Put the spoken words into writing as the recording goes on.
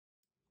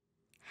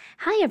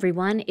Hi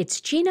everyone, it's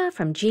Gina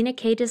from Gina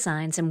K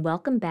Designs and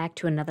welcome back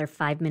to another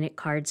 5-Minute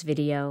Cards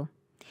video.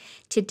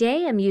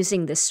 Today I'm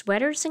using the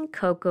Sweaters and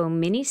Cocoa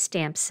mini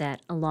stamp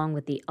set along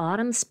with the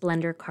Autumn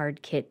Splendor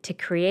card kit to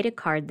create a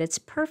card that's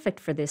perfect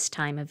for this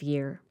time of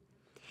year.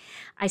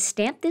 I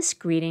stamped this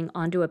greeting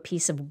onto a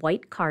piece of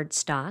white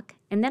cardstock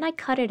and then I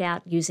cut it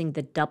out using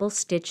the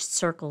double-stitched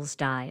circles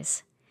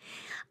dies.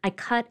 I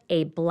cut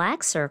a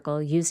black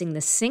circle using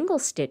the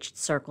single-stitched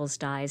circles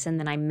dies and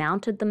then I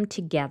mounted them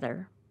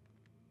together.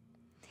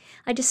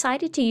 I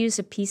decided to use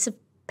a piece of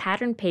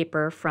pattern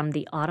paper from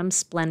the Autumn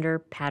Splendor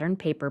pattern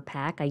paper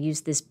pack. I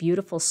used this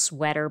beautiful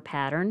sweater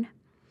pattern.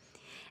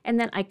 And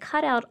then I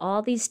cut out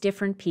all these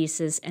different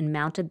pieces and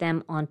mounted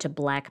them onto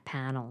black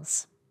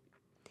panels.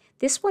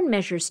 This one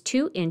measures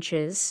 2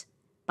 inches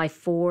by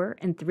 4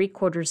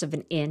 3/4 of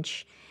an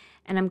inch.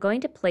 And I'm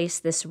going to place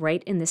this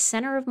right in the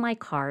center of my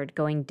card,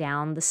 going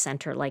down the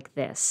center like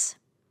this.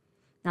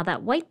 Now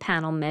that white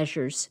panel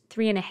measures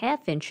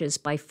 3.5 inches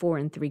by 4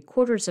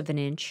 3/4 of an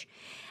inch,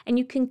 and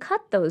you can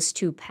cut those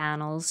 2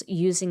 panels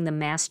using the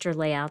Master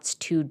Layouts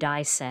 2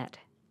 die set.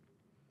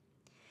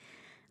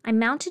 I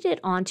mounted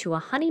it onto a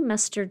honey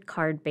mustard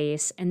card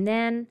base, and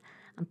then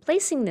I'm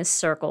placing this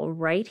circle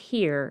right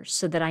here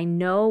so that I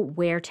know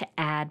where to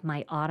add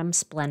my Autumn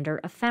Splendor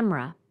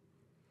ephemera.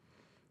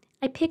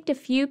 I picked a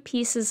few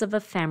pieces of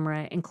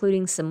ephemera,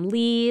 including some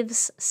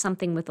leaves,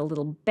 something with a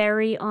little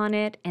berry on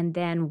it, and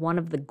then one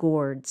of the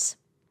gourds.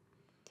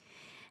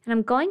 And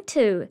I'm going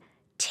to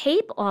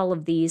tape all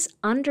of these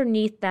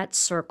underneath that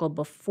circle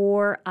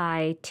before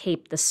I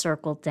tape the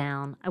circle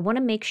down. I want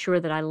to make sure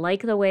that I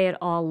like the way it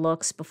all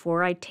looks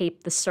before I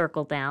tape the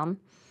circle down,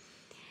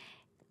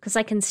 because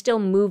I can still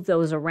move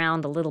those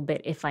around a little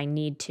bit if I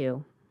need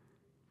to.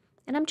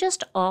 And I'm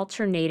just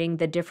alternating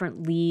the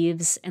different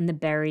leaves and the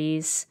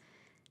berries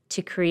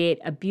to create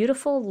a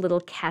beautiful little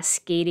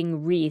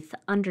cascading wreath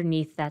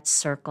underneath that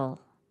circle.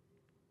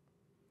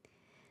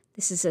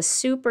 This is a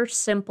super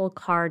simple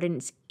card and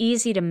it's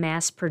easy to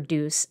mass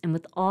produce, and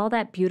with all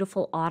that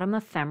beautiful autumn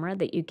ephemera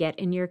that you get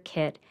in your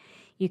kit,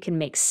 you can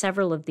make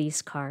several of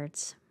these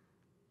cards.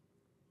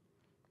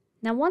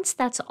 Now once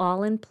that's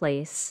all in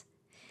place,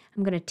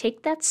 I'm going to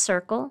take that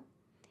circle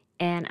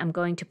and I'm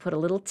going to put a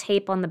little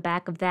tape on the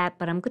back of that,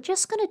 but I'm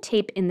just going to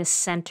tape in the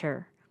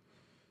center,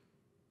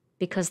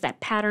 because that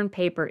pattern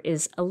paper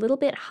is a little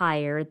bit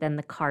higher than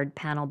the card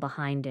panel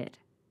behind it.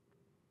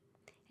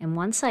 And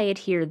once I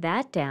adhere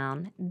that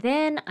down,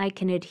 then I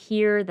can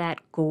adhere that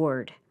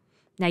gourd.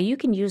 Now you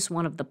can use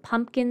one of the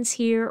pumpkins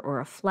here or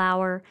a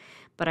flower,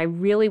 but I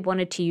really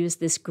wanted to use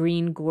this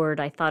green gourd.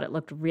 I thought it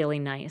looked really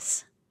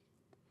nice.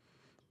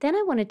 Then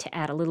I wanted to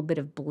add a little bit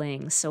of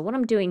bling. So what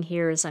I'm doing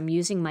here is I'm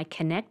using my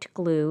Connect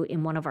glue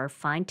in one of our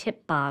fine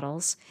tip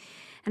bottles,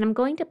 and I'm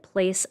going to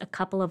place a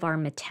couple of our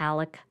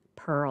metallic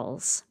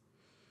pearls.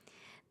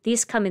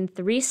 These come in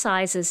 3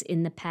 sizes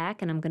in the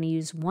pack, and I'm going to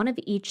use one of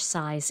each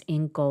size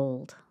in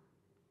gold.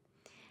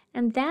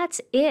 And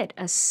that's it,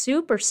 a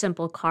super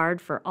simple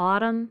card for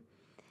autumn.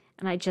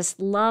 And I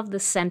just love the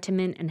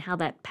sentiment and how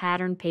that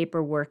pattern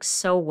paper works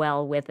so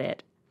well with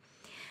it.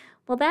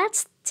 Well,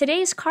 that's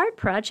today's card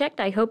project.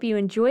 I hope you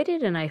enjoyed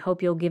it, and I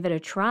hope you'll give it a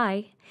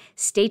try.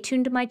 Stay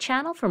tuned to my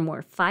channel for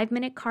more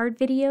 5-minute card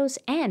videos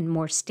and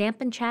more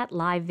Stampin' Chat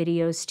live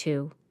videos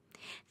too.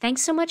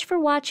 Thanks so much for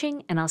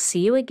watching, and I'll see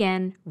you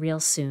again real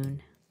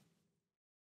soon.